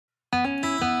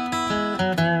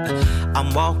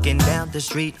I'm walking down the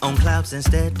street on clouds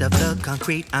instead of the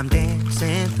concrete. I'm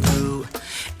dancing through.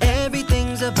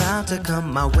 Everything's about to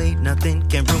come my way. Nothing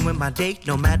can ruin my day,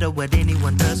 no matter what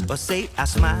anyone does or say. I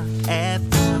smile at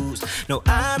fools. No,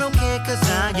 I don't care, cause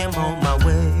I am on my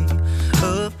way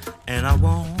up, and I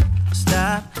won't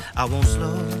stop, I won't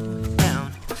slow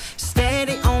down.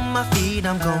 Steady on my feet,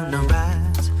 I'm gonna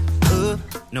rise up.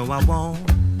 No, I won't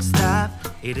stop,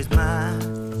 it is my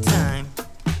time.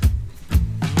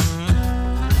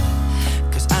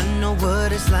 Cause I know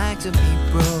what it's like to be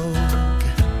broke.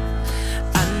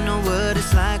 I know what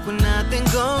it's like when nothing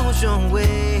goes your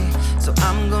way. So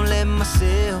I'm gonna let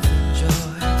myself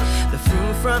enjoy the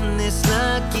fruit from this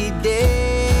lucky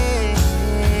day.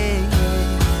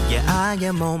 Yeah, I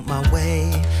am on my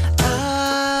way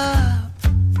up,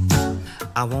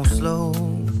 I won't slow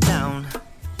down.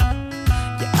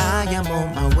 Yeah, I am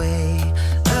on my way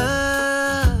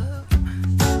up,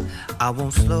 I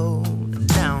won't slow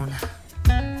down.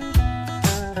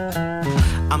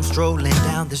 I'm strolling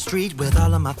down the street with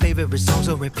all of my favorite songs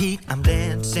on repeat. I'm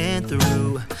dancing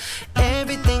through.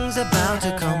 Everything's about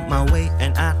to come my way,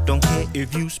 and I don't care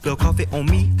if you spill coffee on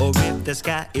me or if the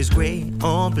sky is gray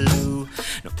or blue.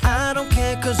 No, I don't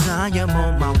care, cause I am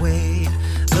on my way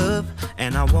up,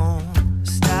 and I won't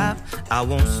stop, I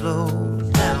won't slow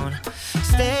down.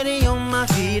 Steady on my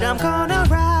feet, I'm gonna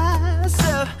rise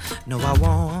up. No, I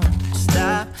won't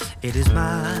stop, it is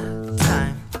my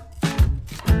time.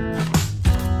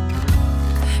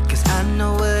 I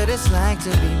know what it's like to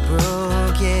be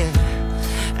broke, yeah.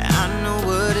 I know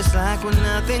what it's like when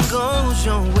nothing goes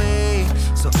your way.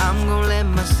 So I'm gonna let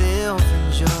myself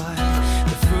enjoy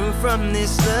the fruit from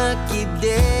this lucky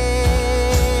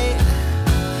day.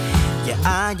 Yeah,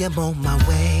 I am on my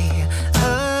way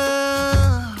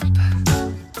up,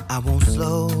 I won't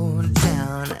slow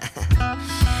down.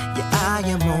 Yeah, I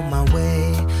am on my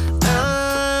way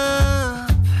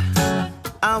up,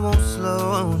 I won't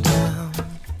slow down.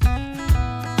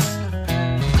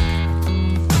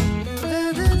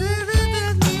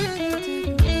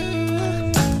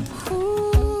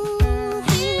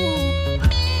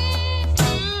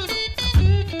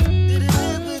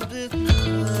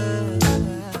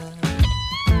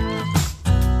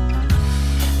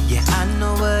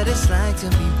 It's like to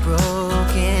be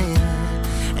broken,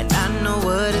 and I know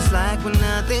what it's like when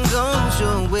nothing goes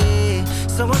your way.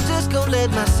 So I'm just gonna let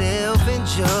myself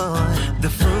enjoy the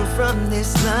fruit from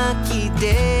this lucky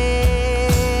day.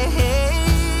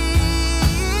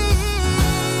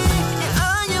 Yeah,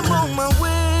 I am on my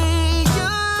way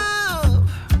up,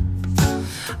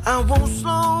 I won't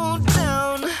slow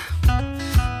down,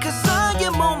 cause I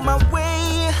am on my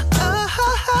way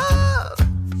up,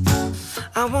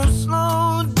 I won't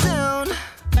slow down.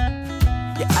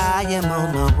 Yeah, I am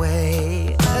on my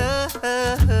way up,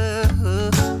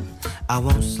 I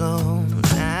won't slow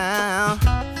down.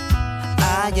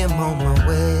 I am on my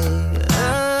way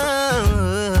up,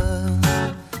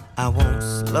 I won't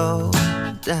slow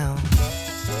down.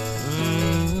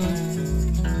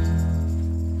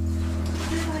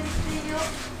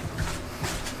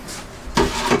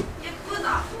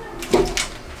 예쁘다.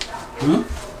 응?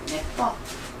 예뻐.